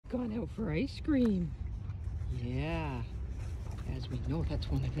gone out for ice cream. Yeah, as we know, that's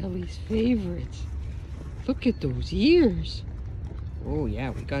one of Ellie's favorites. Look at those ears. Oh yeah,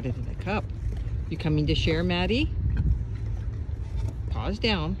 we got it in a cup. You coming to share, Maddie? Paws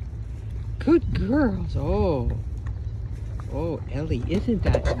down. Good girls. Oh, Ellie, isn't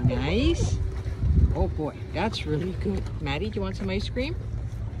that nice? Oh boy, that's really good. Maddie, do you want some ice cream?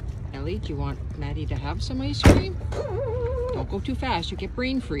 Ellie, do you want Maddie to have some ice cream? Don't go too fast, you get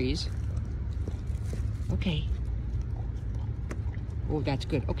brain freeze. Okay. Oh, that's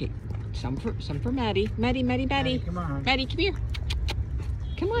good. Okay, some for Maddie. Maddie. Maddie, come on. Maddie, come here.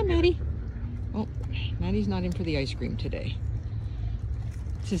 Come on, Maddie. Oh, Maddie's not in for the ice cream today.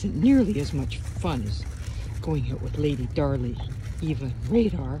 This isn't nearly as much fun as going out with Lady Darley, Eva, and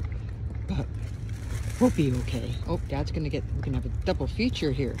Radar, but we'll be okay. Oh, Dad's we're gonna have a double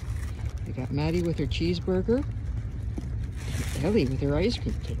feature here. We got Maddie with her cheeseburger, and Ellie with her ice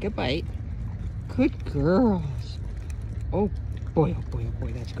cream. Take a bite. Good girls. Oh boy,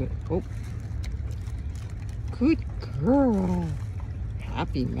 that's good. Oh, good girl.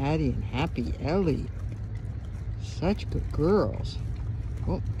 Happy Maddie and happy Ellie. Such good girls.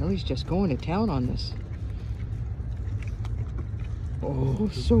 Oh, Ellie's just going to town on this. Oh,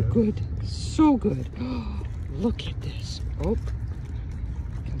 so good. So good. Look at this. Oh,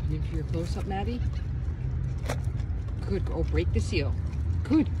 coming in for your close-up, Maddie. Good. Oh, break the seal.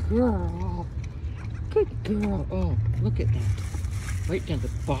 Good girl. Good girl. Oh, look at that. Right down the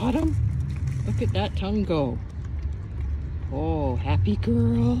bottom. Look at that tongue go. Oh, happy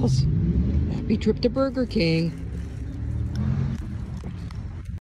girls. Happy trip to Burger King.